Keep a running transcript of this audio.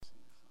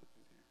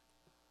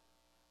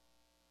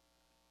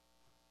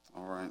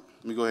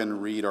Let me go ahead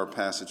and read our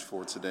passage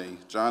for today.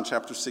 John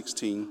chapter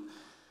 16,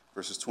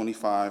 verses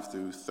 25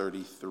 through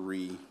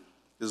 33.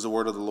 This is the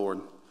word of the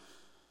Lord.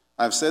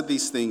 I have said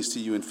these things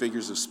to you in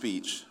figures of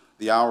speech.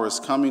 The hour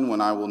is coming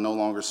when I will no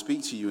longer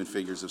speak to you in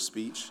figures of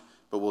speech,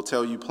 but will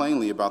tell you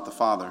plainly about the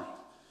Father.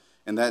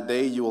 And that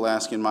day you will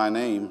ask in my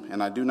name,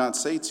 and I do not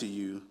say to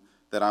you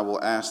that I will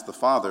ask the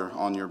Father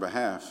on your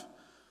behalf.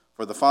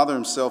 For the Father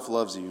himself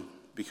loves you,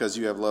 because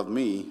you have loved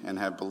me and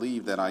have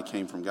believed that I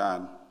came from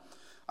God.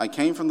 I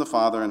came from the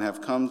Father and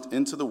have come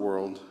into the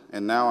world,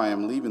 and now I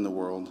am leaving the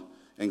world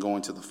and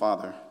going to the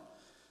Father.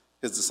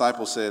 His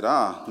disciples said,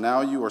 now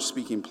you are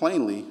speaking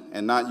plainly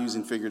and not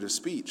using figurative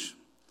speech.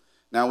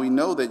 Now we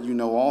know that you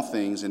know all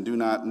things and do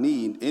not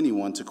need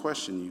anyone to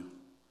question you.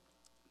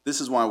 This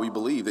is why we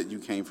believe that you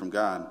came from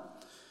God.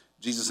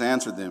 Jesus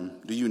answered them,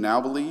 do you now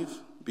believe?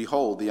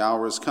 Behold, the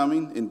hour is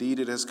coming, indeed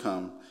it has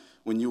come,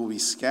 when you will be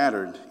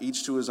scattered,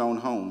 each to his own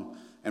home,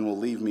 and will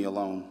leave me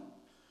alone.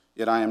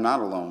 Yet I am not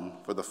alone,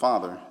 for the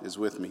Father is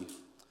with me.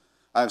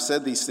 I have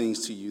said these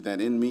things to you, that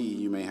in me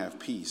you may have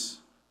peace.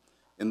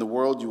 In the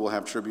world you will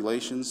have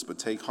tribulations, but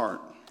take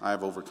heart, I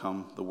have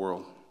overcome the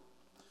world.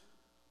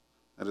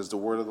 That is the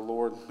word of the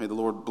Lord. May the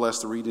Lord bless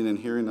the reading and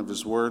hearing of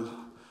his word.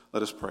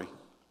 Let us pray.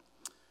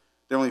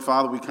 Dear Heavenly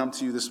Father, we come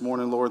to you this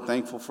morning, Lord,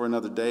 thankful for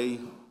another day.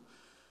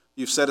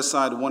 You've set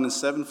aside 1 and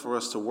 7 for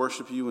us to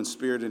worship you in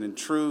spirit and in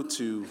truth,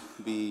 to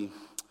be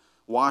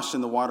washed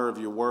in the water of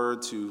your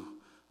word, to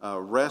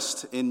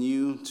rest in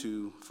you,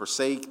 to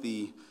forsake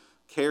the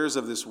cares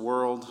of this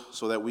world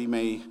so that we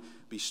may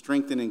be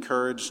strengthened,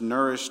 encouraged,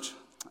 nourished,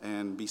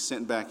 and be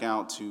sent back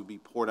out to be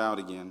poured out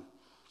again.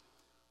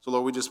 So,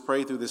 Lord, we just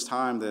pray through this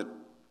time that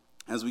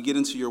as we get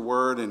into your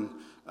word and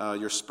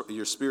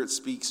your spirit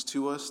speaks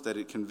to us, that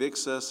it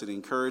convicts us, it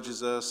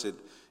encourages us,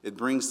 it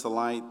brings to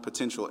light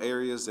potential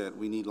areas that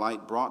we need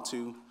light brought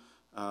to,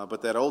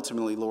 but that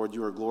ultimately, Lord,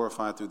 you are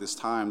glorified through this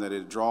time, that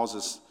it draws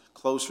us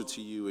closer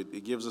to you.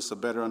 It gives us a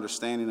better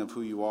understanding of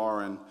who you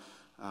are, and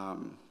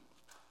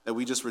that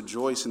we just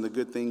rejoice in the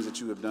good things that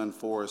you have done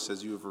for us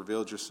as you have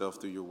revealed yourself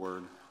through your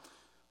word.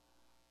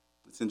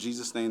 It's in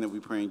Jesus' name that we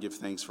pray and give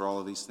thanks for all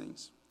of these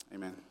things.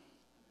 Amen.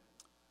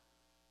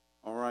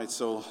 All right,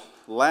 so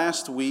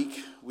last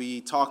week we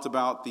talked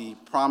about the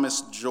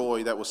promised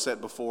joy that was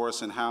set before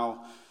us and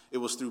how it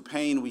was through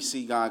pain we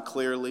see God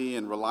clearly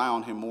and rely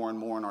on him more and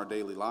more in our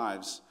daily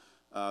lives.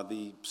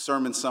 The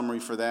sermon summary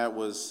for that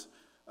was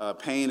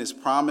pain is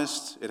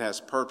promised, it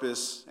has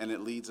purpose, and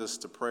it leads us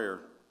to prayer.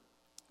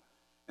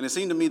 And it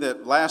seemed to me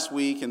that last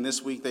week and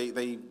this week,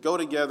 they go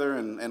together,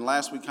 and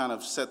last week kind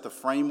of set the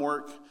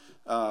framework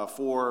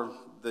for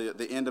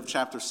the end of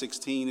chapter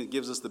 16. It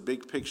gives us the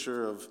big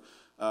picture of,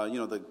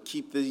 the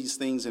keep these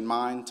things in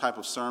mind type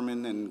of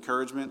sermon and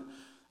encouragement.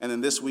 And then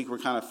this week, we're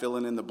kind of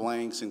filling in the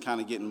blanks and kind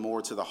of getting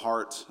more to the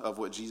heart of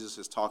what Jesus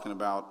is talking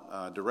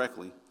about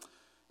directly.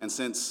 And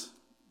since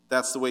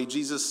that's the way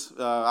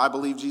I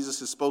believe Jesus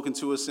has spoken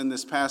to us in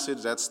this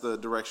passage, that's the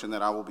direction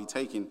that I will be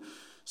taking.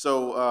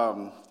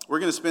 So we're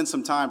going to spend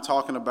some time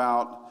talking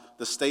about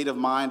the state of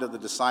mind of the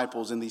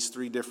disciples in these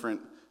 3 different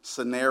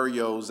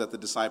scenarios that the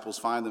disciples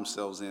find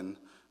themselves in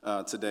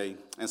today.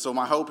 And so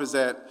my hope is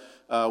that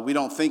we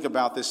don't think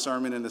about this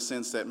sermon in the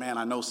sense that, man,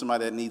 I know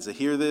somebody that needs to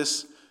hear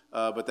this,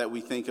 but that we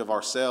think of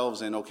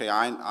ourselves and, okay,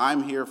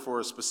 I'm here for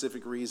a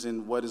specific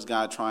reason. What is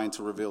God trying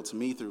to reveal to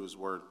me through his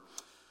word?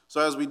 So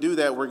as we do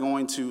that, we're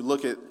going to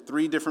look at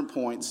 3 different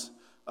points.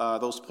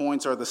 Those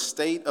points are the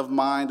state of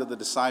mind of the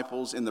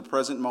disciples in the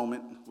present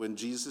moment when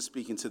Jesus is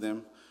speaking to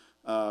them,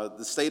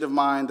 the state of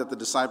mind that the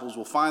disciples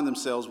will find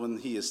themselves when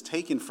he is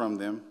taken from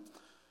them,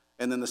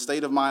 and then the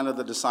state of mind of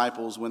the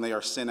disciples when they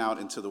are sent out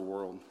into the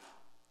world.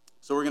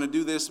 So we're going to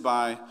do this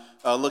by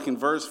looking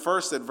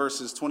first at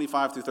verses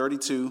 25 through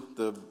 32,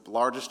 the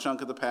largest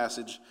chunk of the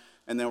passage,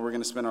 and then we're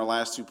going to spend our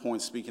last 2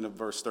 points speaking of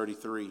verse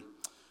 33.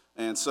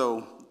 And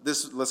so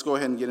let's go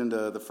ahead and get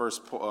into the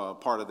first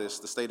part of this,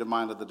 the state of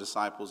mind of the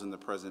disciples in the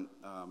present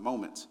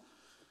moment.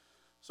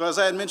 So as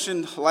I had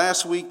mentioned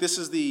last week, this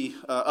is the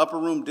upper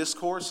room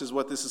discourse is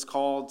what this is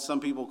called. Some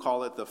people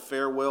call it the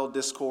farewell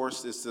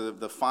discourse. It's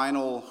the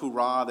final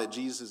hurrah that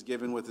Jesus has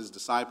given with his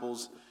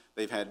disciples.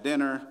 They've had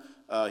dinner.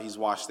 He's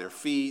washed their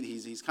feet.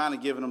 He's kind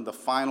of given them the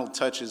final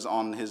touches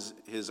on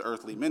his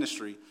earthly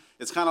ministry.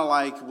 It's kind of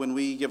like when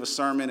we give a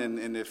sermon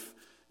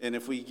and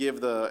if we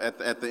give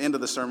at the end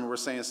of the sermon, we're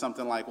saying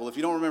something like, well, if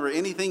you don't remember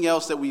anything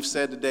else that we've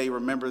said today,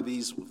 remember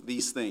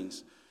these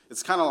things.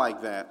 It's kind of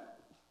like that.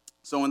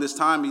 So in this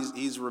time,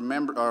 he's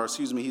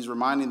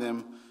reminding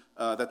them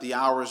that the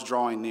hour is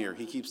drawing near.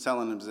 He keeps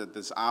telling them that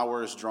this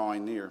hour is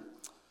drawing near.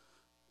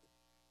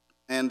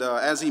 And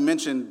as he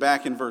mentioned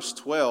back in verse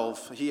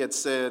 12, he had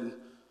said,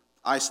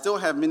 I still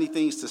have many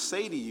things to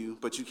say to you,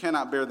 but you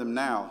cannot bear them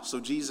now.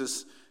 So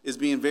Jesus is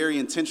being very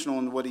intentional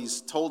in what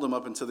he's told them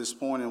up until this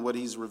point and what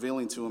he's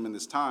revealing to them in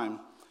this time.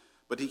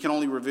 But he can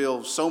only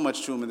reveal so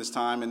much to them in this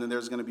time, and then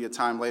there's going to be a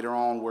time later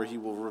on where he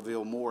will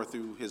reveal more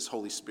through his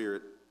Holy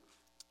Spirit.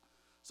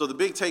 So the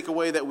big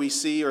takeaway that we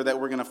see, or that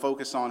we're going to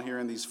focus on here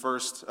in these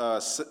first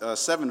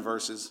 7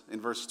 verses,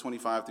 in verses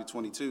 25 through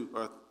 22,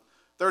 or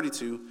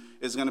 32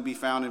 is going to be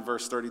found in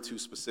verse 32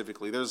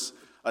 specifically. There's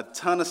a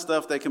ton of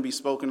stuff that can be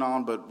spoken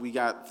on, but we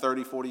got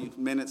 30, 40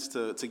 minutes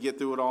to get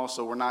through it all,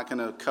 so we're not going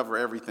to cover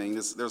everything.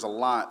 There's a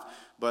lot,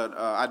 but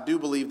I do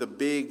believe the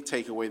big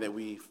takeaway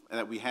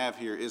that we have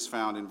here is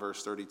found in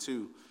verse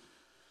 32.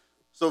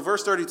 So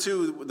verse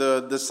 32,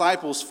 the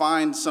disciples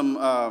find some,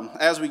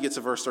 as we get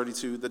to verse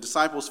 32, the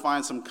disciples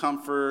find some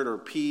comfort or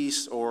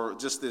peace or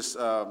just this,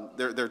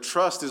 their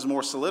trust is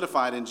more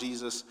solidified in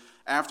Jesus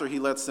after he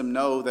lets them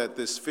know that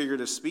this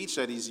figurative speech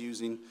that he's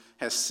using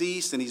has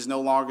ceased and he's no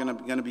longer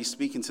going to be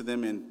speaking to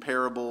them in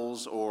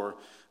parables or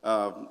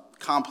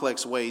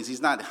complex ways.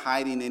 He's not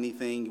hiding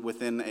anything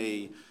within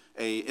a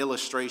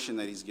illustration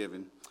that he's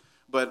given.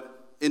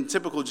 But in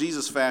typical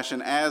Jesus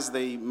fashion, as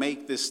they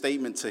make this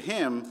statement to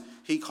him,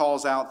 he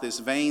calls out this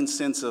vain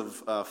sense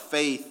of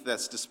faith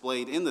that's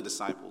displayed in the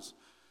disciples.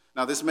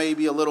 Now, this may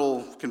be a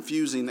little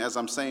confusing as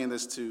I'm saying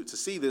this to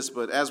see this,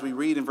 but as we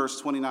read in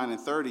verse 29 and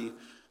 30,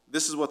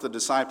 this is what the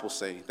disciples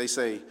say. They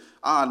say,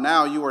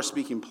 now you are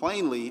speaking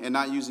plainly and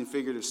not using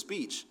figurative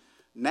speech.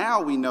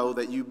 Now we know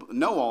that you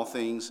know all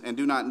things and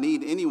do not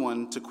need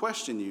anyone to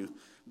question you.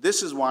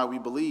 This is why we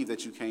believe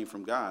that you came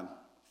from God.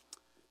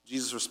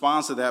 Jesus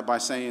responds to that by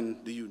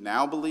saying, do you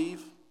now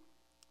believe?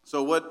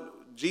 So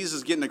what Jesus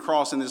is getting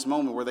across in this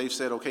moment where they've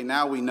said, okay,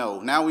 now we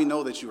know. Now we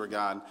know that you are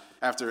God.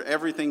 After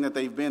everything that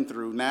they've been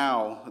through,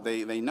 now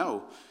they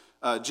know.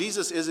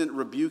 Jesus isn't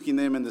rebuking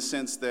them in the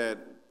sense that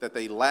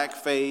they lack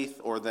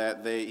faith or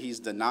that he's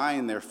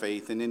denying their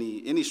faith in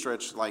any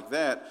stretch like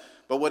that.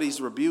 But what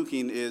he's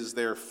rebuking is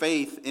their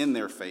faith in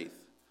their faith.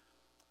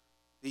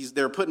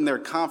 They're putting their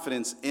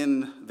confidence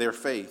in their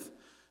faith.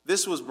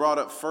 This was brought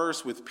up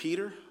first with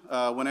Peter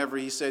whenever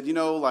he said,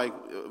 like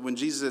when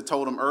Jesus had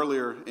told him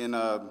earlier in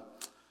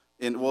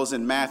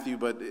Matthew,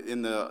 but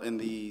in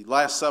the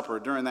Last Supper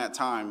during that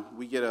time,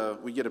 we get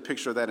a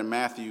picture of that in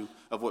Matthew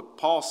of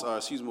what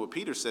what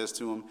Peter says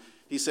to him.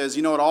 He says,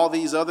 all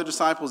these other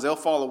disciples, they'll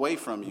fall away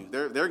from you.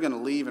 They're going to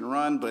leave and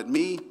run, but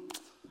me,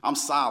 I'm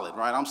solid,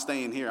 right? I'm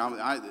staying here.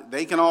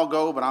 They can all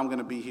go, but I'm going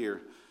to be here.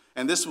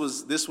 And this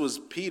was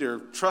Peter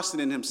trusting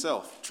in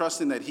himself,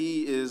 trusting that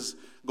he is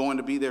going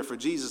to be there for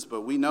Jesus.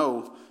 But we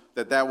know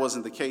that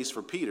wasn't the case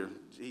for Peter.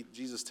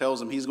 Jesus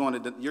tells him you're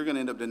going to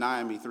end up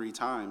denying me 3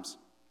 times.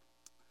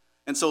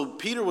 And so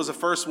Peter was the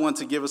first one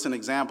to give us an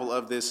example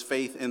of this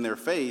faith in their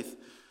faith,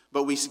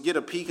 but we get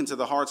a peek into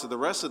the hearts of the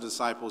rest of the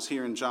disciples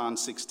here in John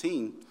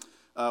 16,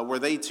 where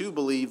they too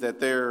believe that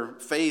their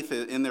faith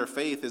in their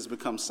faith has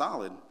become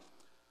solid.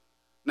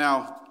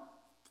 Now,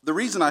 the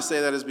reason I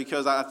say that is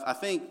because I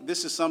think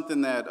this is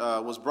something that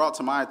was brought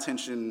to my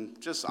attention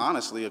just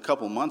honestly a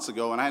couple months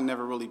ago, and I had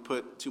never really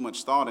put too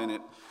much thought in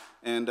it.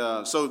 And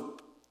so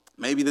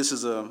maybe this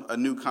is a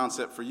new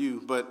concept for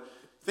you, but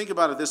think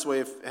about it this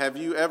way.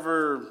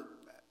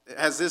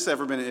 Has this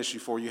ever been an issue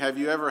for you? Have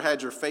you ever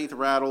had your faith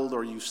rattled,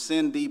 or you've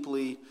sinned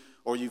deeply,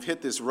 or you've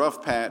hit this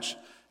rough patch,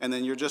 and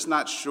then you're just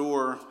not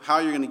sure how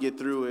you're going to get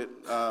through it,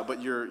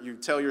 but you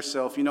tell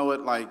yourself, you know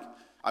what, like,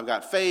 I've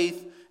got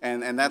faith,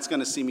 and that's going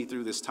to see me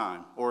through this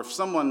time. Or if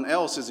someone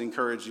else has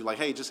encouraged you, like,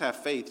 hey, just have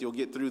faith, you'll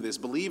get through this.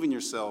 Believe in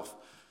yourself.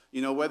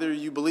 Whether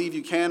you believe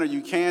you can or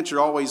you can't, you're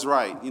always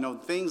right.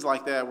 Things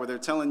like that where they're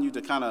telling you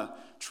to kind of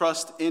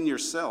trust in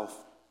yourself.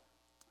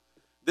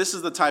 This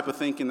is the type of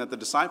thinking that the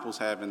disciples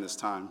have in this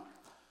time.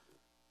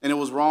 And it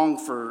was wrong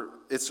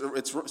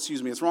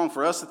it's wrong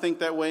for us to think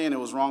that way, and it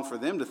was wrong for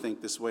them to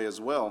think this way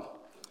as well.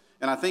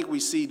 And I think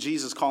we see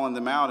Jesus calling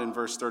them out in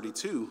verse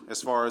 32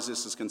 as far as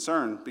this is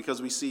concerned,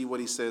 because we see what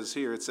he says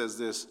here. It says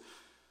this,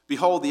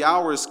 behold, the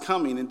hour is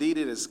coming, indeed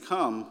it has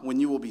come, when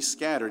you will be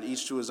scattered,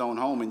 each to his own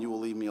home, and you will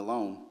leave me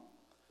alone.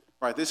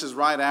 Right, this is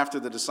right after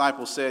the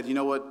disciples said, you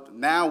know what,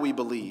 now we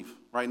believe.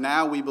 Right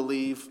now we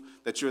believe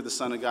that you're the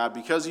Son of God.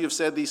 Because you have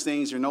said these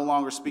things, you're no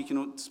longer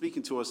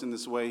speaking to us in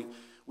this way.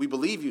 We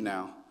believe you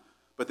now.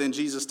 But then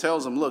Jesus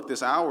tells them, look,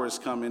 this hour is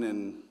coming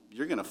and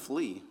you're going to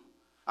flee.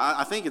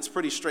 I think it's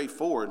pretty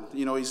straightforward.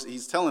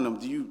 He's telling them,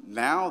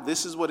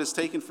 this is what it's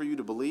taken for you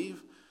to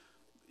believe?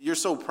 You're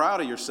so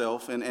proud of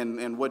yourself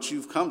and what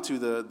you've come to,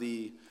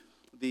 the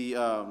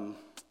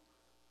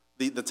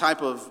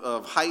type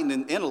of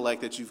heightened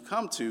intellect that you've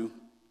come to.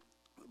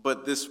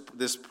 But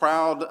this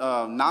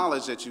proud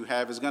knowledge that you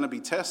have is going to be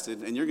tested,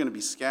 and you're going to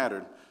be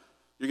scattered.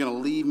 You're going to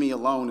leave me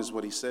alone, is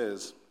what he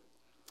says.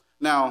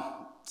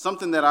 Now,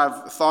 something that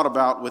I've thought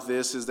about with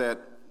this is that,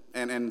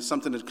 and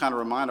something to kind of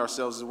remind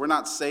ourselves, is we're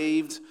not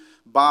saved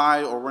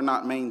by or we're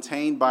not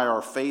maintained by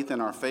our faith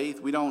in our faith.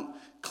 We don't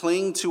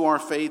cling to our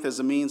faith as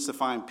a means to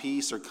find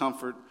peace or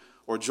comfort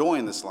or joy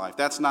in this life.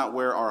 That's not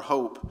where our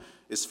hope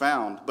is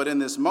found. But in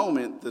this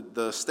moment,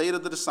 the state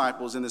of the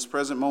disciples in this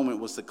present moment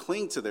was to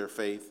cling to their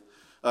faith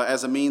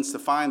as a means to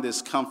find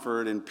this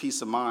comfort and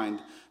peace of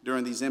mind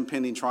during these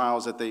impending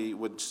trials that they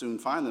would soon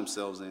find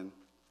themselves in.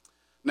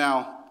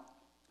 Now,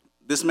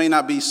 this may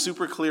not be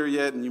super clear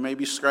yet, and you may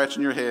be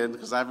scratching your head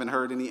because I haven't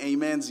heard any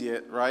amens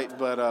yet, right?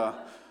 But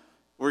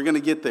we're going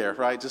to get there,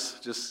 right?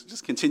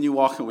 Just continue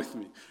walking with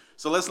me.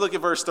 So let's look at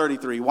verse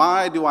 33.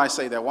 Why do I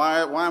say that?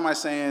 Why am I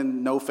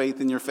saying no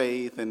faith in your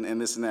faith and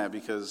this and that?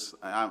 Because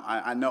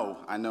I know.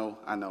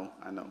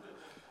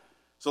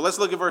 So let's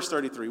look at verse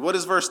 33. What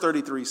does verse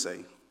 33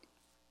 say?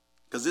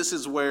 Because this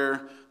is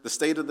where the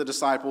state of the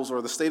disciples,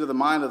 or the state of the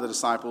mind of the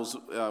disciples,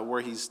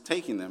 where he's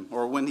taking them,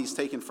 or when he's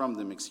taken from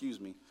them,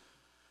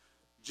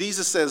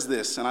 Jesus says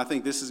this, and I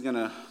think this is going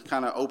to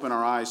kind of open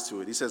our eyes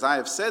to it. He says, I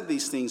have said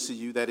these things to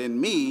you that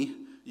in me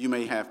you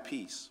may have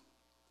peace.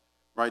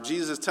 Right?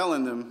 Jesus is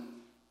telling them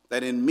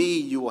that in me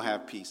you will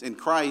have peace. In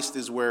Christ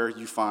is where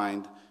you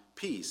find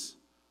peace.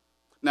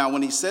 Now,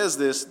 when he says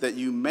this, that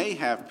you may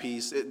have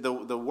peace,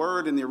 the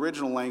word in the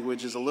original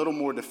language is a little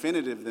more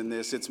definitive than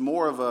this. It's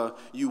more of a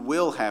you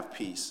will have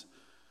peace.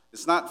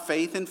 It's not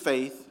faith in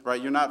faith,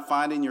 right? You're not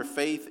finding your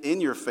faith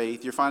in your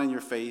faith. You're finding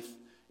your faith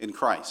in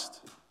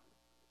Christ.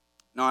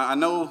 Now, I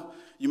know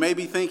you may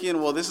be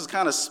thinking, well, this is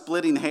kind of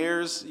splitting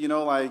hairs.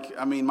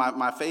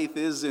 My faith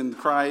is in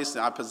Christ.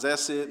 I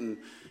possess it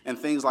and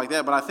things like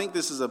that. But I think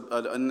this is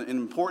an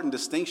important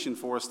distinction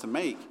for us to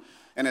make.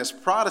 And as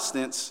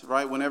Protestants,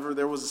 right, whenever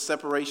there was a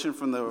separation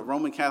from the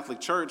Roman Catholic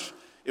Church,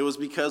 it was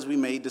because we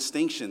made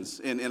distinctions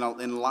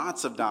in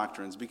lots of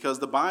doctrines, because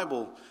the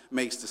Bible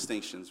makes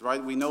distinctions,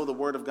 right? We know the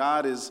Word of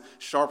God is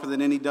sharper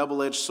than any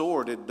double-edged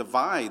sword. It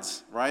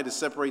divides, right? It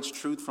separates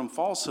truth from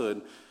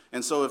falsehood.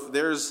 And so if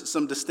there's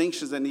some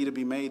distinctions that need to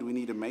be made, we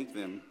need to make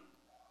them.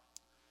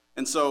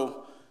 And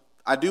so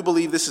I do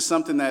believe this is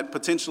something that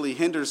potentially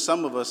hinders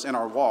some of us in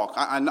our walk.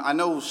 I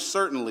know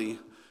certainly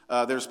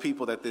there's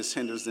people that this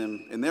hinders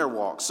them in their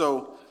walk.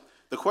 So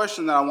the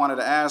question that I wanted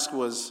to ask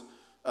was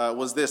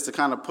this, to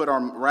kind of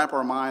wrap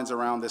our minds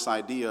around this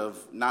idea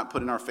of not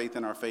putting our faith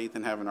in our faith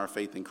and having our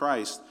faith in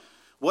Christ.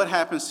 What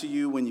happens to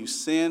you when you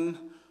sin,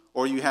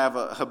 or you have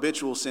a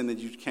habitual sin that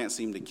you can't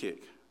seem to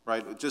kick,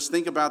 right? Just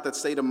think about that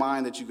state of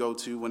mind that you go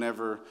to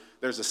whenever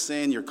there's a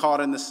sin, you're caught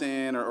in the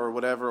sin or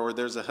whatever, or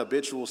there's a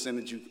habitual sin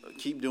that you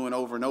keep doing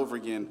over and over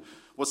again.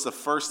 What's the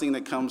first thing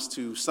that comes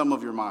to some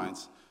of your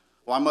minds?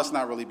 Well, I must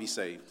not really be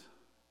saved,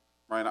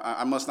 right?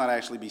 I must not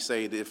actually be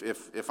saved.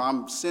 If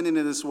I'm sinning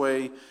in this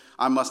way,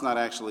 I must not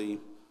actually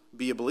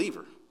be a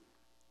believer.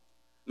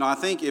 Now, I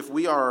think if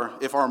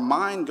our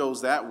mind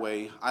goes that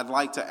way, I'd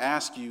like to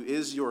ask you,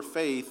 is your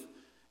faith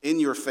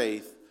in your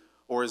faith,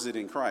 or is it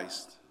in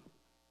Christ?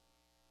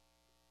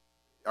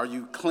 Are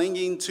you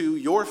clinging to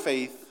your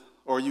faith,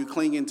 or are you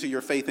clinging to your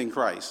faith in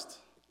Christ?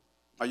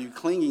 Are you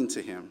clinging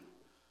to him?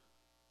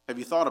 Have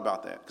you thought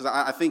about that? Because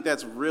I think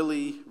that's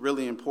really,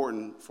 really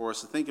important for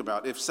us to think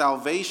about. If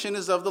salvation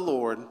is of the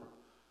Lord,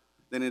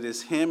 then it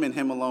is him and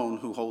him alone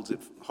who holds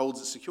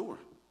it secure.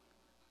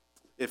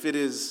 If it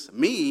is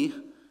me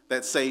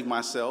that saved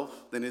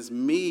myself, then it's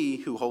me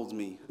who holds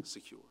me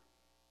secure.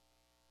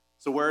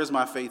 So where is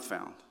my faith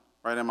found?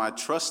 Right? Am I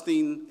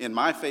trusting in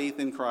my faith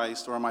in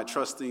Christ, or am I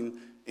trusting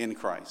in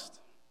Christ?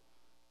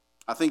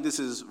 I think this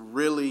is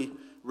really,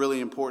 really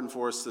important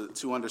for us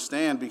to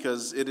understand,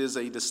 because it is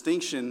a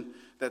distinction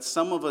that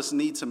some of us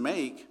need to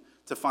make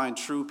to find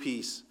true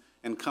peace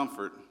and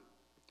comfort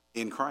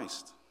in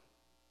Christ.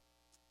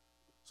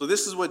 So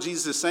this is what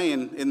Jesus is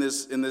saying in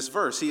this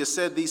verse. He has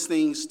said these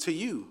things to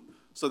you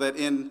so that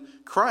in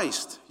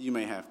Christ you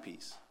may have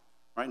peace.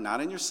 Right?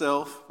 Not in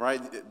yourself,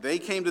 right? They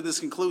came to this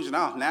conclusion,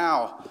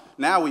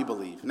 now we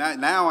believe.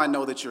 Now I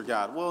know that you're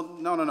God. Well,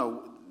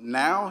 no.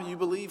 Now you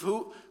believe?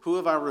 Who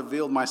have I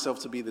revealed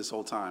myself to be this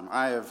whole time?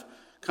 I have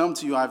come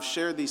to you, I've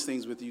shared these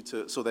things with you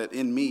so that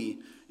in me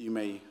you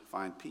may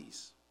find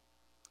peace.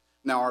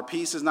 Now, our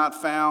peace is not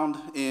found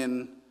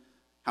in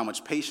how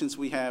much patience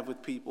we have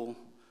with people,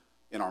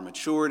 in our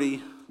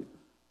maturity,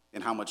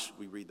 in how much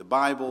we read the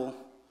Bible.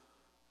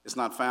 It's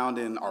not found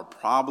in our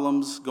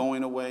problems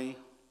going away.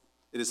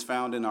 It is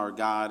found in our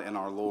God and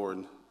our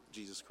Lord,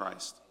 Jesus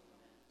Christ,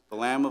 the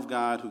Lamb of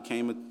God who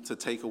came to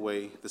take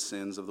away the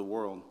sins of the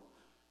world.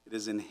 It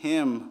is in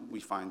him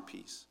we find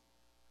peace,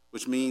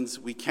 which means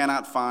we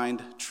cannot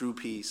find true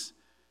peace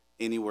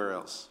anywhere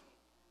else.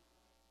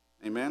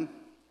 Amen?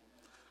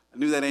 I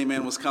knew that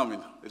amen was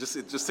coming. It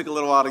just took a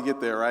little while to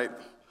get there, right?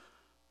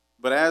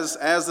 But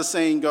as the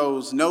saying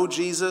goes, know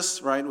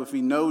Jesus, right? If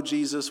we know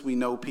Jesus, we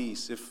know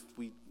peace.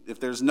 If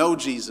there's no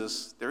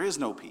Jesus, there is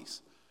no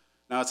peace.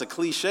 Now, it's a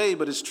cliche,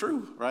 but it's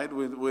true, right?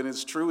 When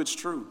it's true, it's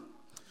true.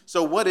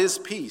 So what is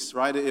peace,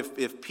 right?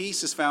 If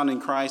peace is found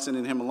in Christ and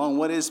in him alone,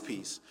 what is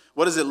peace?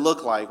 What does it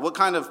look like? What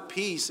kind of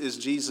peace is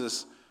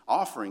Jesus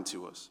offering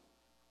to us?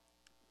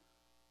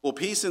 Well,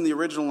 peace in the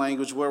original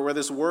language, where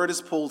this word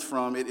is pulled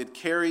from, it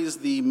carries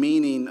the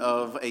meaning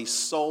of a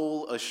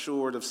soul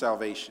assured of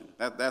salvation.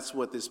 That's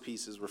what this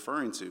peace is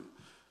referring to.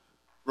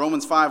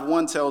 Romans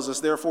 5:1 tells us,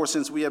 therefore,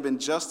 since we have been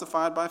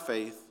justified by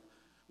faith,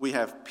 we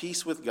have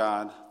peace with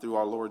God through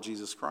our Lord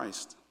Jesus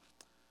Christ.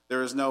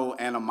 There is no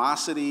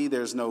animosity,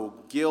 there's no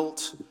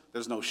guilt,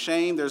 there's no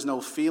shame, there's no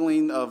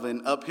feeling of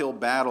an uphill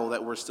battle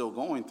that we're still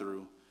going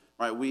through,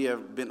 right? We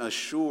have been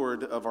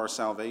assured of our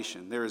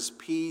salvation. There is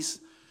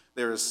peace,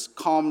 there is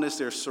calmness,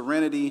 there's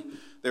serenity,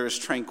 there is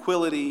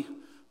tranquility,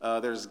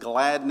 there's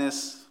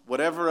gladness,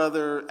 whatever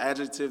other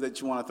adjective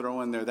that you want to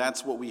throw in there,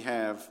 that's what we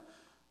have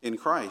in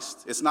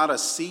Christ. It's not a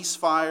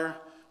ceasefire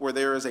where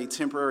there is a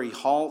temporary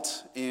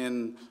halt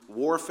in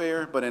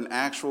warfare, but an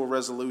actual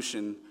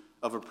resolution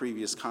of a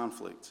previous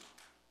conflict.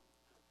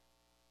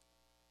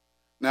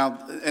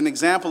 Now, an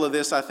example of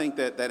this I think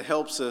that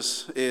helps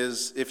us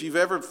is if you've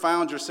ever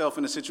found yourself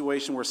in a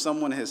situation where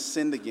someone has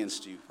sinned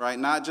against you, right?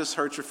 Not just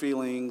hurt your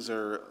feelings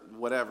or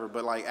whatever,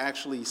 but like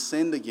actually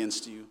sinned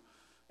against you.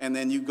 And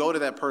then you go to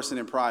that person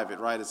in private,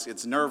 right?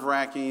 It's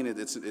nerve-wracking.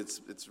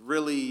 It's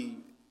really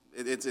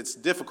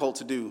difficult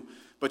to do,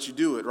 but you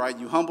do it, right?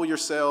 You humble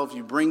yourself.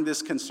 You bring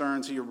this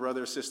concern to your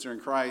brother or sister in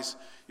Christ.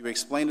 You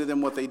explain to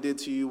them what they did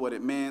to you, what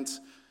it meant.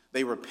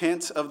 They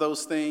repent of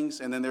those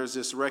things, and then there's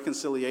this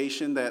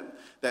reconciliation,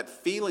 that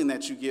feeling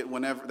that you get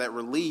whenever, that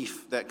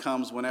relief that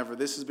comes whenever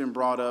this has been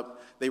brought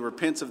up. They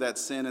repent of that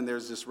sin, and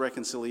there's this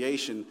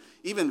reconciliation.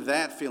 Even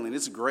that feeling,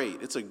 it's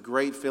great. It's a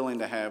great feeling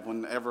to have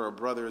whenever a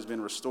brother has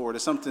been restored.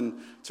 It's something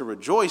to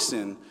rejoice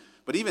in.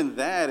 But even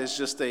that is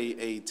just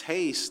a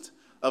taste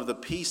of the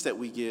peace that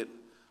we get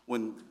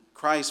when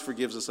Christ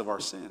forgives us of our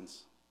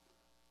sins.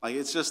 Like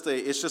it's just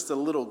a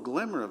little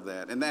glimmer of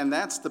that, and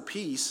that's the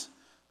peace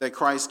that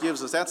Christ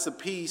gives us. That's the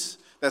peace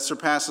that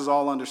surpasses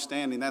all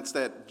understanding. That's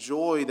that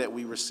joy that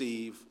we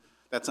receive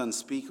that's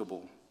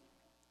unspeakable.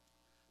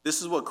 This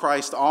is what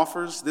Christ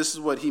offers. This is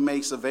what he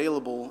makes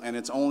available, and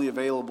it's only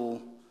available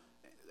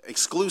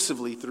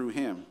exclusively through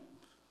him.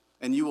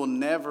 And you will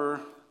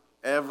never,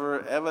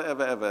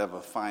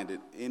 ever find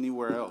it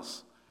anywhere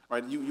else.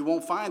 Right? You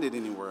won't find it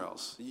anywhere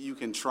else. You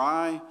can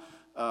try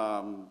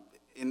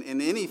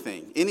in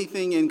anything.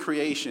 Anything in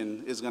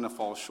creation is going to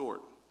fall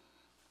short.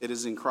 It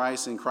is in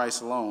Christ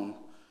alone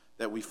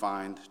that we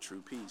find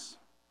true peace.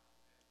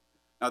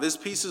 Now, this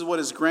peace is what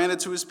is granted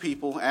to his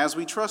people as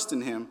we trust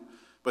in him.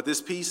 But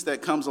this peace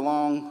that comes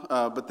along,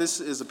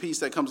 this is a peace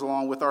that comes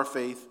along with our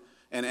faith,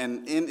 and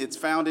it's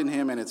found in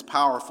him, and it's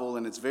powerful,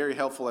 and it's very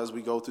helpful as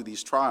we go through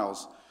these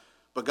trials.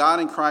 But God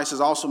in Christ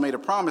has also made a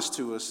promise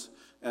to us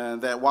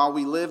that while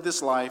we live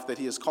this life that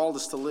he has called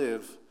us to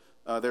live,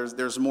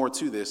 there's more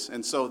to this.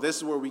 And so this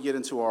is where we get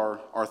into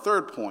our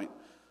third point.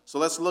 So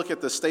let's look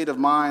at the state of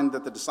mind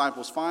that the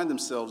disciples find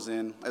themselves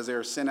in as they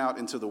are sent out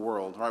into the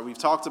world. Right? We've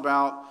talked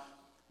about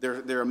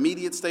their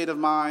immediate state of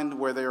mind,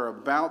 where they're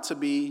about to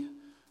be,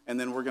 and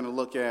then we're going to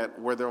look at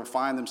where they'll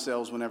find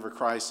themselves whenever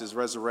Christ is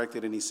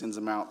resurrected and he sends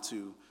them out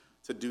to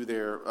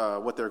do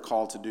what they're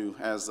called to do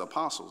as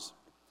apostles.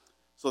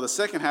 So the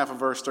second half of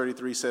verse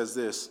 33 says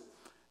this: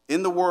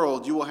 "In the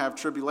world you will have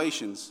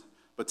tribulations,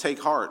 but take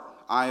heart,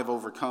 I have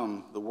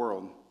overcome the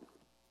world."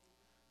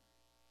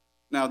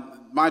 Now,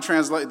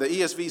 the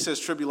ESV says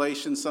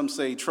tribulation. Some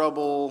say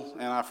trouble,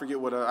 and I forget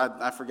what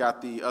I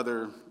forgot the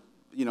other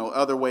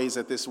ways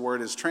that this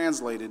word is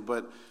translated.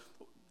 But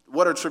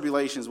what are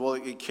tribulations? Well,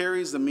 it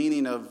carries the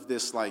meaning of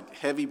this like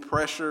heavy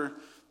pressure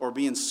or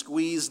being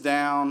squeezed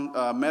down.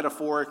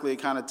 Metaphorically,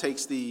 it kind of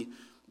takes the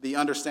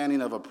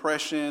understanding of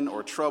oppression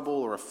or trouble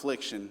or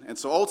affliction. And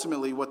so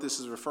ultimately, what this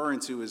is referring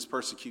to is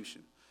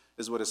persecution,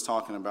 is what it's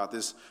talking about.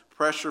 This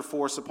pressure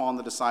forced upon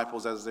the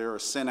disciples as they are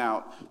sent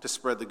out to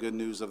spread the good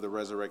news of the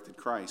resurrected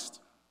Christ.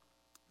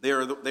 They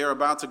are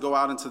about to go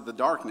out into the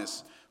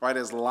darkness, right,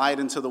 as light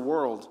into the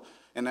world.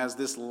 And as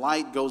this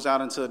light goes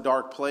out into a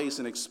dark place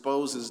and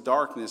exposes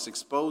darkness,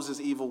 exposes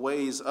evil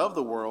ways of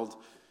the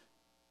world,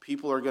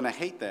 people are going to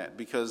hate that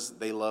because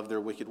they love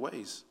their wicked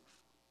ways.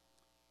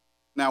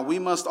 Now, we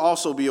must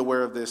also be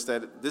aware of this,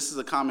 that this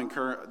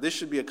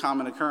should be a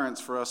common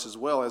occurrence for us as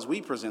well as we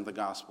present the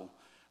gospel.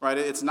 Right,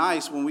 it's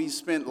nice when we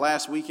spent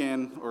last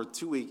weekend,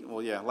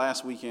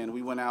 last weekend,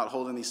 we went out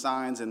holding these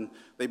signs, and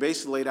they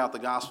basically laid out the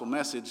gospel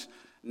message.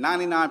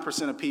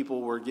 99% of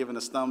people were giving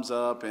us thumbs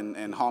up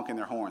and honking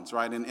their horns,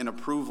 right, in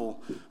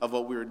approval of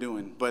what we were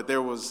doing. But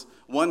there was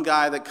one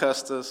guy that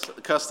cussed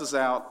us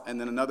out,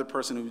 and then another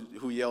person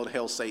who yelled,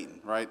 "Hail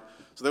Satan," right?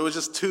 So there was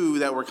just two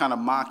that were kind of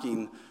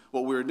mocking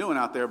what we were doing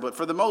out there. But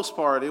for the most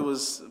part,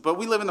 but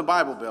we live in the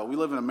Bible Belt. We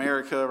live in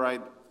America,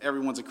 right?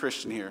 Everyone's a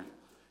Christian here.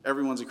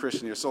 Everyone's a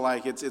Christian here. So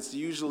like it's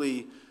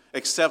usually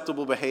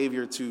acceptable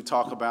behavior to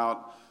talk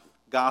about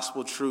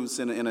gospel truths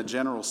in a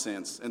general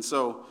sense. And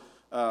so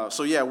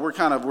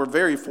we're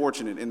very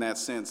fortunate in that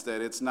sense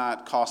that it's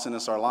not costing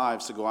us our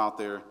lives to go out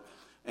there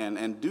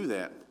and do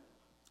that.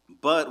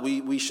 But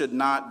we should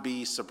not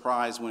be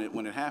surprised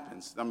when it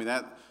happens. I mean,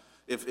 that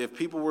if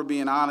people were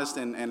being honest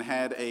and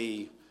had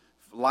a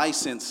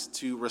license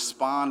to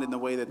respond in the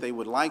way that they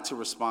would like to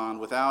respond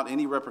without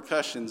any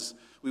repercussions,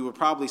 we would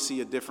probably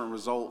see a different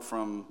result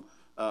from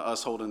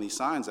us holding these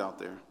signs out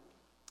there.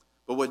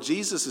 But what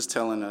Jesus is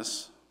telling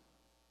us,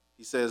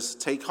 he says,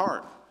 take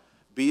heart,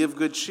 be of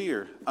good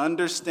cheer,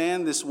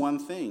 understand this one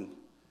thing: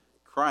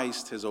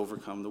 Christ has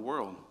overcome the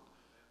world.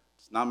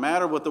 It's not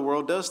matter what the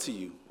world does to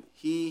you.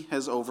 He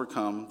has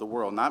overcome the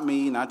world. Not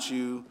me, not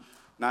you,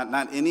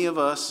 not any of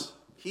us.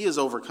 He has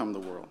overcome the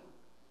world.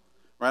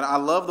 Right? I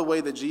love the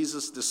way that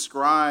Jesus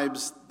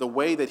describes the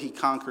way that he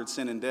conquered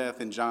sin and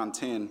death in John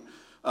 10.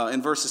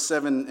 In verses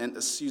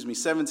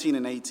 17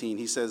 and 18,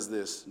 he says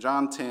this.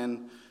 John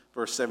 10,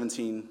 verse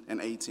 17 and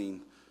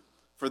 18.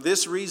 For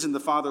this reason the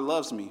Father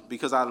loves me,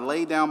 because I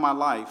lay down my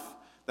life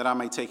that I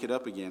may take it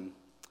up again.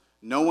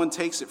 No one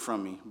takes it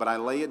from me, but I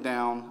lay it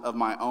down of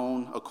my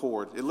own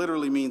accord. It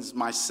literally means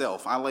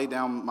myself. I lay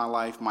down my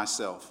life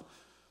myself.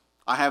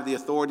 I have the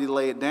authority to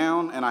lay it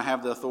down, and I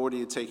have the authority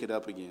to take it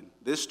up again.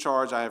 This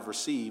charge I have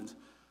received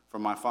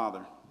from my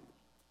Father.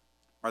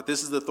 Right,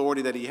 this is the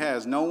authority that he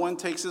has. No one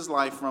takes his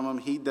life from him.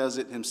 He does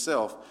it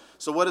himself.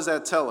 So what does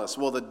that tell us?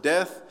 Well, the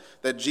death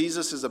that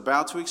Jesus is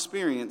about to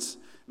experience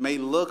may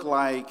look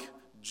like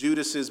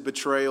Judas's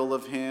betrayal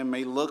of him,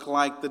 may look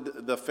like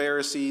the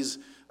Pharisees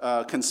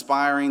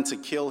conspiring to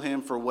kill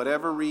him for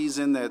whatever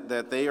reason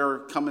that they are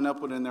coming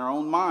up with in their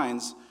own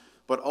minds.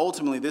 But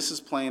ultimately, this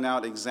is playing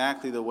out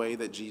exactly the way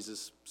that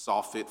Jesus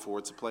saw fit for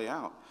it to play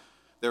out.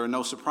 There are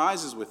no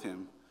surprises with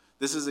him.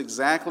 This is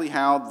exactly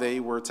how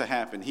they were to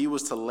happen. He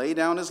was to lay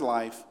down his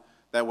life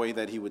that way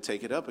that he would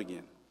take it up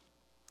again.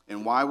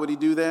 And why would he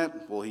do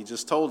that? Well, he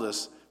just told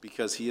us,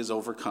 because he has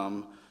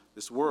overcome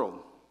this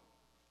world.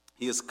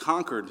 He has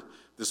conquered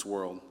this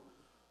world.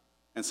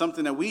 And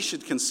something that we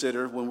should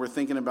consider when we're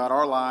thinking about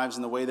our lives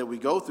and the way that we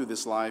go through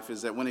this life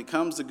is that when it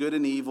comes to good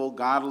and evil,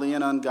 godly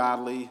and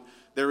ungodly,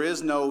 there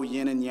is no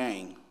yin and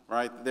yang,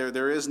 right?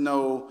 There is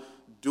no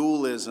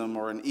dualism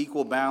or an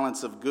equal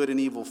balance of good and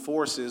evil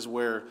forces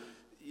where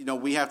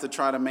we have to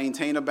try to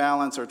maintain a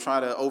balance or try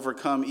to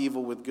overcome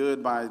evil with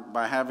good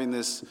by having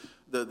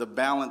the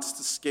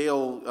balanced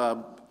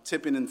scale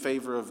tipping in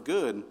favor of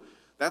good.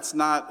 That's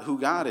not who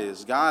God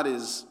is. God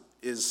is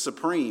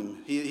supreme.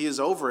 He is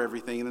over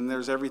everything, and then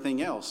there's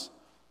everything else.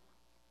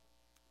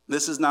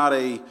 This is not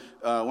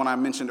when I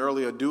mentioned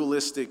earlier, a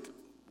dualistic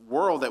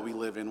world that we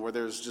live in where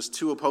there's just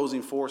two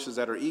opposing forces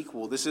that are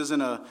equal. This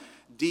isn't a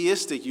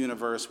deistic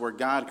universe where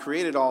God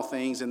created all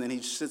things and then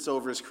he sits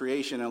over his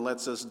creation and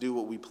lets us do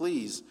what we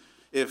please.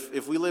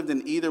 If we lived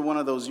in either one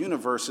of those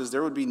universes,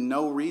 there would be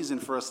no reason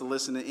for us to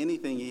listen to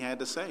anything he had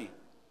to say.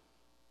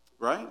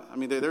 Right? I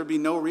mean, there would be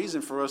no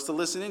reason for us to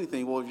listen to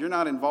anything. Well, if you're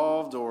not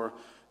involved or,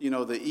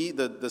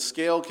 the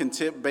scale can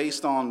tip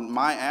based on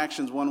my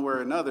actions one way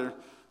or another,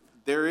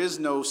 there is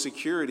no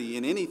security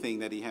in anything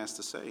that he has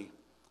to say.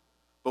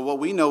 But what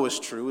we know is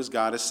true is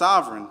God is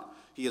sovereign.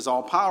 He is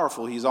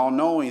all-powerful. He's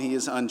all-knowing. He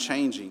is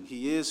unchanging.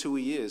 He is who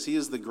he is. He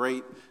is the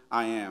great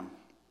I am.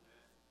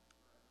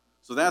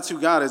 So that's who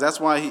God is.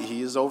 That's why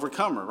he is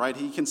overcomer, right?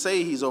 He can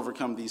say he's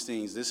overcome these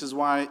things. This is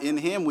why in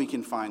him we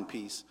can find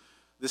peace.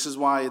 This is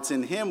why it's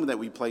in him that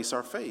we place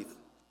our faith.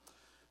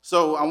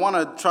 So I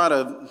want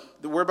to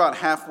we're about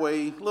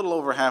halfway, a little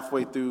over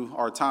halfway through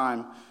our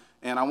time,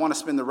 and I want to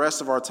spend the rest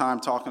of our time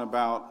talking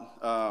about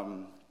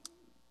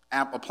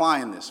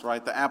applying this,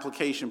 right? The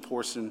application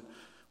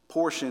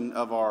portion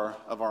of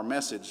our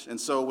message. And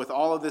so with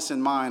all of this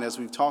in mind, as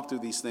we've talked through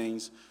these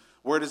things,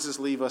 where does this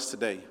leave us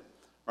today?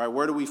 Right?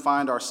 Where do we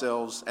find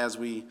ourselves as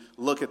we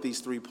look at these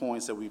 3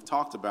 points that we've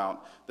talked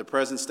about? The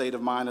present state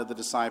of mind of the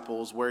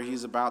disciples, where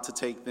he's about to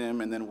take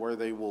them, and then where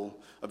they will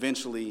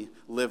eventually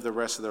live the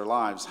rest of their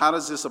lives. How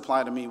does this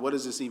apply to me? What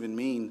does this even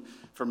mean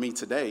for me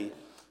today?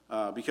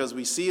 Because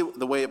we see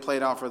the way it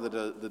played out for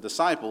the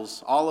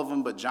disciples. All of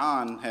them but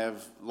John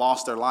have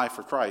lost their life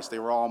for Christ. They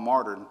were all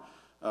martyred,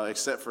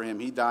 except for him.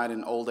 He died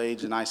in old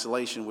age and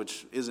isolation,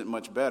 which isn't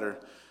much better.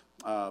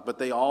 But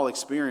they all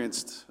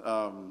experienced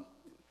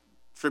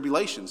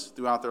tribulations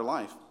throughout their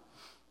life.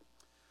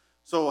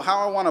 So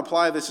how I want to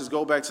apply this is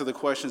go back to the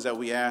questions that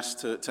we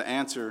asked to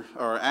answer,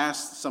 or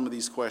ask some of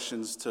these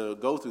questions to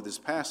go through this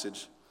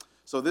passage.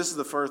 So this is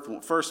the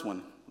first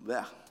one.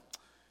 Blech.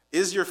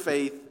 Is your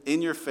faith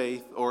in your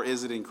faith, or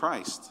is it in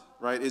Christ?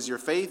 Right? Is your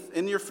faith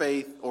in your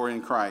faith or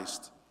in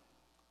Christ?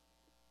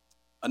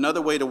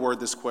 Another way to word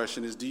this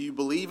question is, do you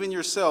believe in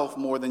yourself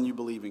more than you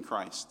believe in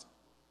Christ?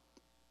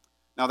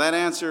 Now that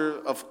answer,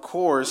 of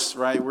course,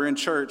 right, we're in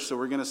church, so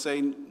we're going to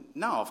say,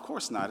 no, of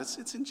course not.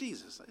 It's in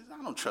Jesus.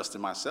 I don't trust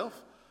in myself.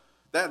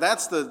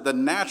 That's the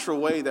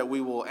natural way that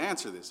we will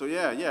answer this. So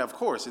yeah, of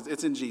course,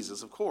 it's in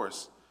Jesus, of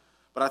course.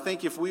 But I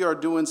think if we are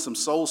doing some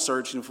soul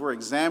searching, if we're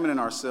examining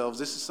ourselves,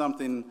 this is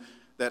something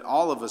that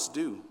all of us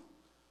do.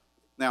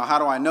 Now, how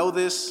do I know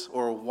this,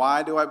 or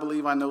why do I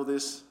believe I know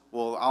this?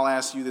 Well, I'll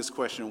ask you this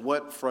question.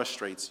 What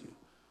frustrates you?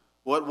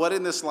 What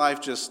in this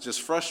life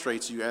just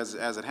frustrates you as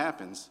it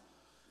happens?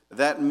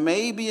 That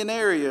may be an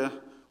area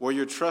where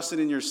you're trusting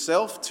in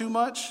yourself too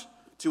much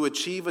to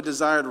achieve a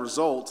desired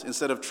result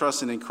instead of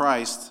trusting in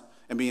Christ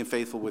and being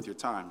faithful with your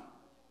time.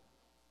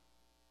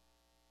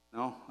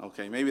 No?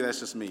 Okay, maybe that's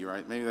just me,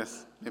 right? Maybe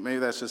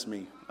that's just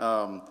me.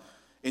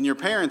 In your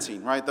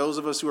parenting, right? Those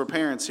of us who are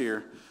parents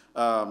here,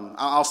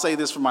 I'll say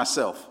this for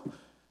myself.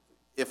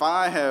 If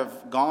I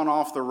have gone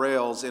off the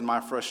rails in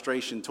my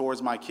frustration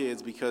towards my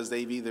kids because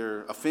they've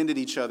either offended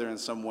each other in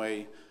some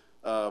way,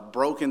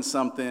 broken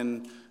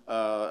something,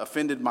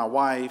 offended my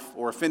wife,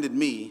 or offended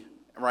me,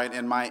 right?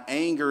 And my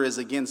anger is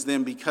against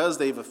them because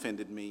they've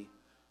offended me,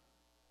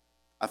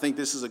 I think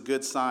this is a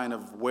good sign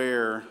of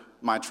where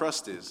my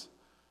trust is.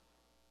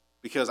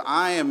 Because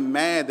I am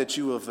mad that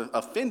you have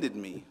offended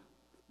me.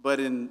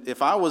 But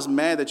if I was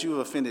mad that you have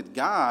offended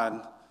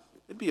God,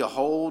 it'd be a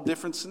whole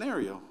different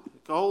scenario.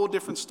 a whole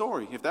different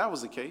story if that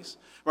was the case,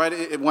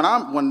 right?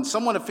 When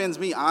someone offends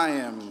me, I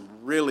am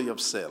really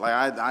upset. Like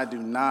I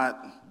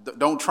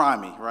don't try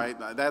me, right?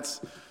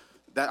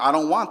 I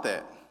don't want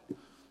that.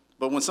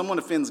 But when someone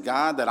offends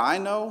God that I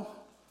know,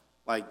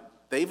 like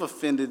they've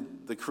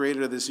offended the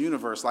creator of this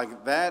universe,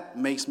 like that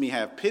makes me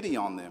have pity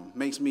on them,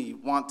 makes me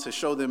want to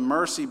show them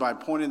mercy by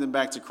pointing them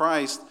back to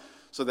Christ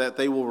so that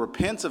they will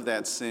repent of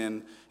that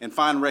sin and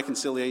find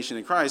reconciliation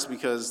in Christ,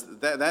 because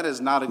that is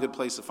not a good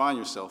place to find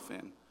yourself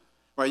in.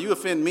 Right, you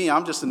offend me,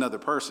 I'm just another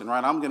person,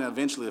 right? I'm going to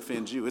eventually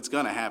offend you. It's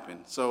going to happen.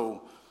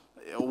 So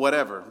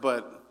whatever.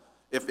 But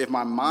if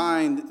my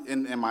mind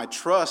and my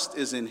trust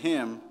is in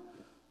him,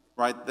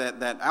 right,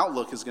 that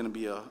outlook is going to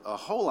be a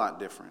whole lot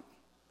different.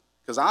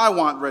 Because I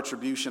want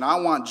retribution. I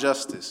want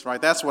justice,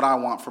 right? That's what I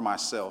want for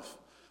myself.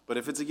 But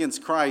if it's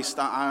against Christ,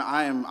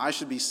 I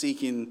should be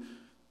seeking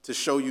to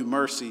show you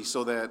mercy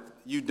so that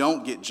you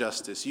don't get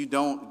justice. You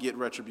don't get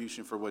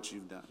retribution for what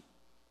you've done.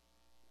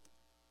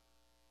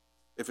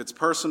 If it's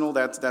personal,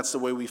 that's the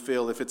way we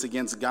feel. If it's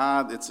against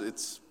God,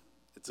 it's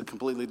a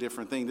completely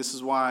different thing. This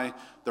is why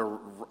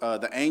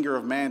the anger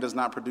of man does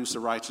not produce the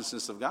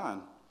righteousness of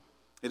God.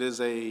 It's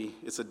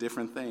a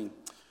different thing.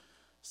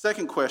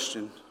 Second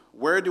question,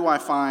 where do I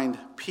find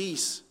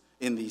peace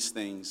in these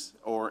things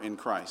or in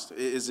Christ?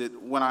 Is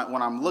it when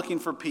I'm looking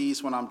for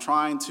peace, when I'm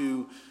trying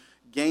to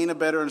gain a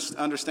better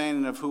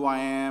understanding of who I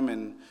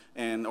am,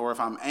 and or if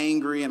I'm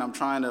angry and I'm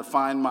trying to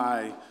find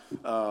my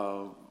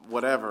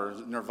whatever,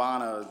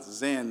 nirvana,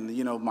 zen,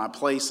 my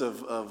place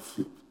of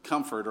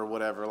comfort or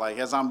whatever. Like,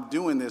 as I'm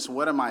doing this,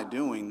 what am I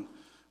doing?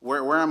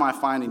 Where am I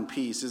finding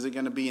peace? Is it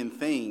going to be in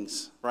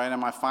things, right?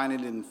 Am I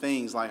finding it in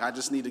things? Like, I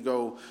just need to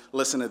go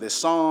listen to this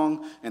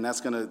song, and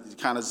that's going to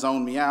kind of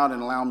zone me out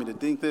and allow me to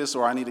think this,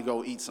 or I need to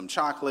go eat some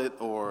chocolate,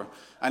 or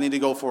I need to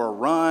go for a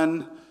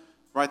run,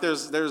 right?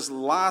 There's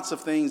lots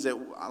of things that,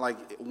 like,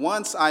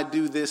 once I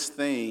do this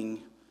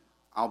thing,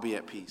 I'll be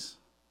at peace.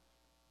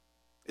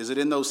 Is it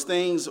in those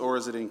things, or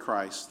is it in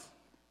Christ?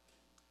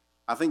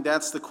 I think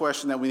that's the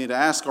question that we need to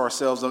ask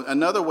ourselves.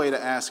 Another way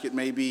to ask it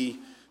may be,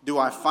 do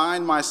I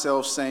find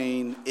myself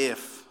saying,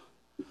 if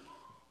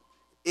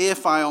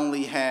I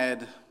only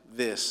had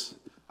this,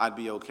 I'd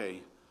be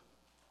okay?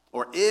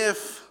 Or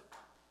if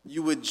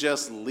you would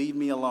just leave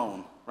me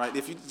alone, right?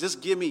 If you just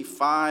give me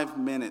 5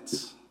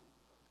 minutes,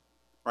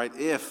 right?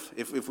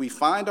 If we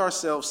find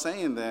ourselves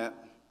saying that,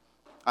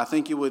 I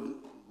think it would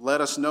let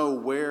us know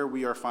where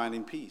we are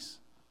finding peace.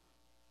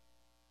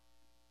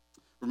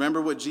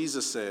 Remember what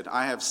Jesus said,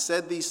 I have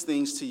said these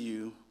things to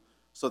you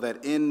so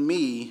that in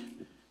me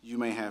you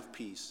may have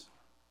peace.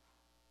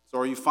 So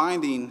are you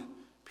finding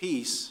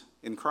peace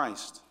in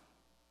Christ?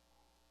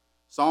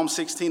 Psalm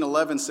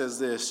 16:11 says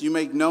this, you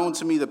make known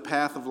to me the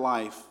path of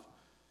life.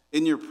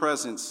 In your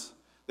presence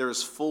there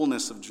is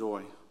fullness of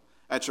joy.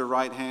 At your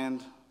right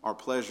hand are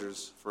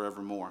pleasures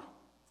forevermore.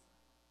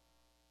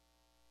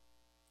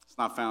 It's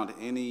not found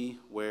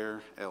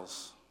anywhere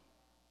else.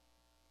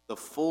 The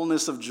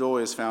fullness of joy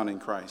is found in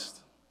Christ.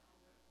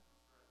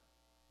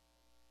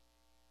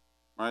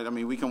 Right? I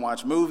mean, we can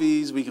watch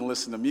movies, we can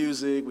listen to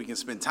music, we can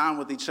spend time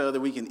with each other,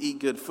 we can eat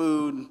good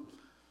food,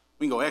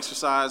 we can go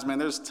exercise. Man,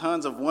 there's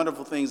tons of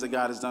wonderful things that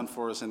God has done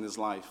for us in this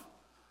life.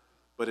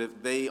 But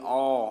if they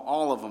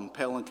all of them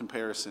pale in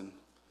comparison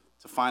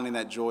to finding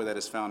that joy that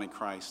is found in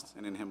Christ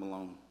and in him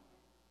alone.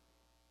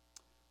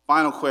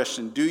 Final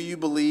question, do you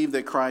believe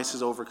that Christ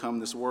has overcome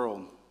this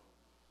world?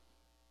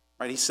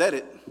 Right, he said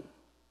it.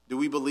 Do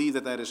we believe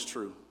that that is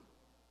true?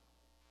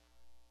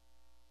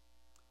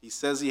 He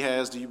says he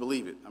has. Do you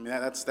believe it? I mean,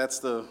 that's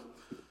the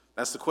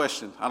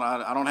question.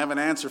 I don't have an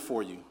answer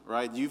for you,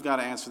 right? You've got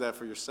to answer that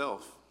for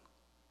yourself.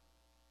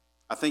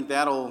 I think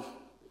that'll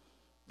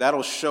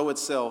show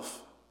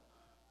itself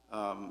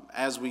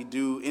as we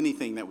do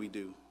anything that we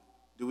do.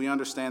 Do we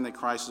understand that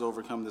Christ has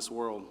overcome this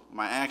world?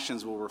 My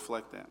actions will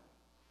reflect that.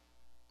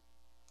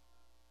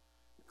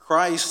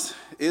 Christ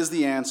is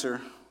the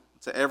answer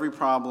to every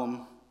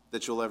problem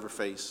that you'll ever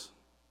face.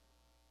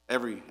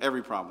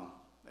 Every problem,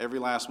 every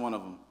last one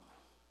of them.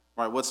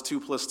 Right, what's 2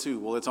 + 2?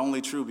 Well, it's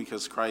only true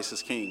because Christ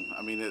is king.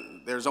 I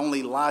mean, there's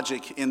only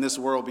logic in this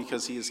world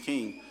because he is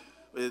king.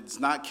 It's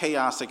not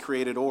chaos that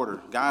created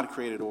order. God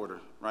created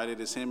order, right? It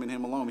is him and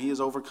him alone. He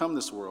has overcome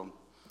this world.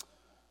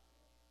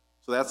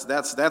 So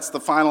that's the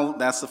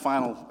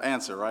final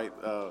answer, right?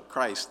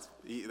 Christ.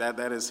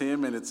 That is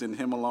him, and it's in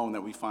him alone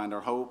that we find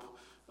our hope,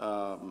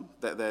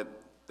 that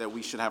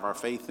we should have our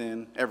faith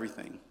in,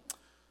 everything.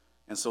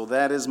 And so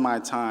that is my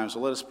time. So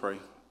let us pray.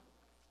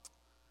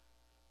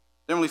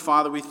 Heavenly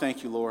Father, we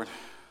thank you, Lord,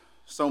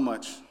 so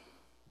much.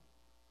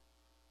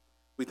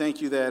 We thank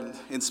you that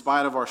in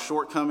spite of our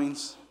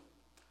shortcomings,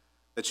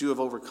 that you have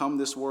overcome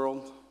this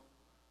world.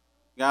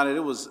 God,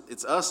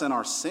 it's us and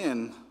our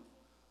sin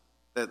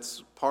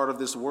that's part of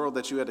this world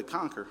that you had to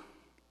conquer.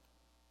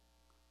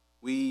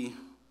 We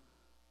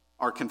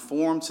are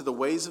conformed to the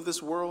ways of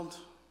this world,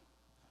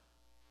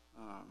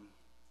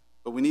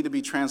 but we need to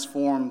be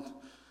transformed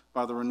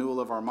by the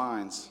renewal of our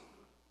minds.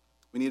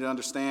 We need to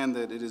understand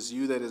that it is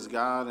you that is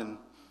God, and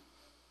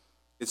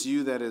it's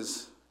you that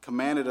is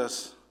commanded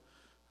us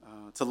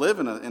to live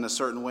in a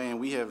certain way, and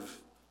we have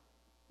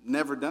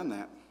never done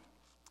that.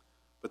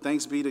 But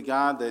thanks be to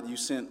God that you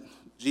sent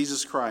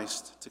Jesus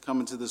Christ to come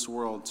into this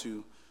world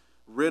to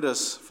rid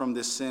us from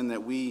this sin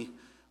that we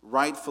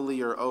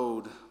rightfully are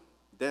owed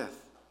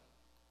death.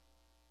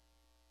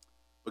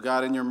 But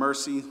God, in your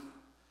mercy,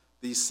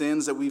 these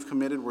sins that we've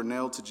committed were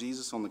nailed to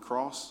Jesus on the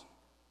cross,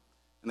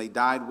 and they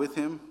died with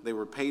him. They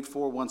were paid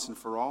for once and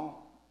for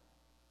all.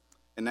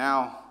 And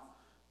now,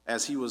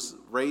 as he was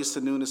raised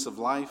to newness of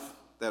life,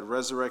 that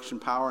resurrection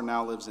power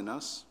now lives in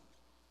us,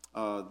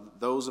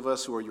 those of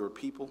us who are your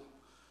people.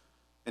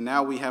 And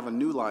now we have a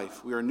new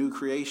life. We are new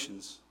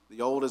creations.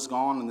 The old is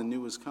gone and the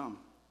new has come.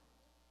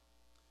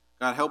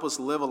 God, help us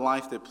live a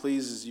life that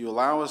pleases you.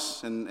 Allow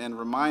us and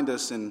remind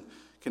us and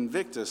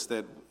convict us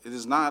that it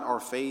is not our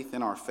faith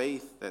in our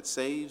faith that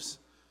saves.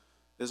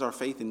 It is our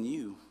faith in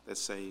you that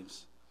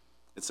saves.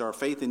 It's our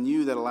faith in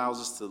you that allows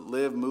us to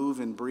live, move,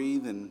 and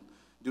breathe and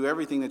do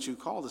everything that you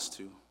called us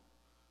to.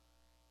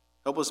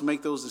 Help us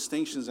make those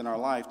distinctions in our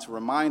life to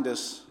remind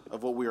us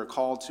of what we are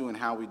called to and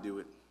how we do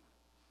it.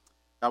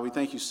 God, we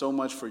thank you so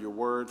much for your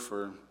word,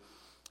 for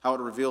how it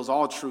reveals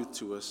all truth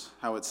to us,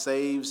 how it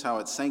saves, how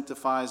it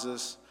sanctifies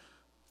us.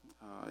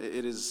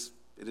 It is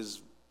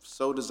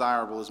so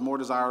desirable. It's more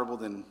desirable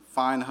than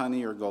fine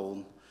honey or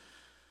gold.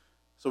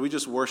 So we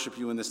just worship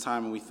you in this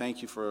time, and we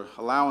thank you for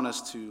allowing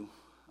us to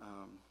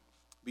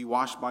be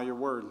washed by your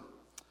word.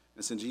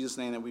 It's in Jesus'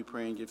 name that we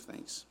pray and give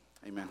thanks.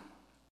 Amen.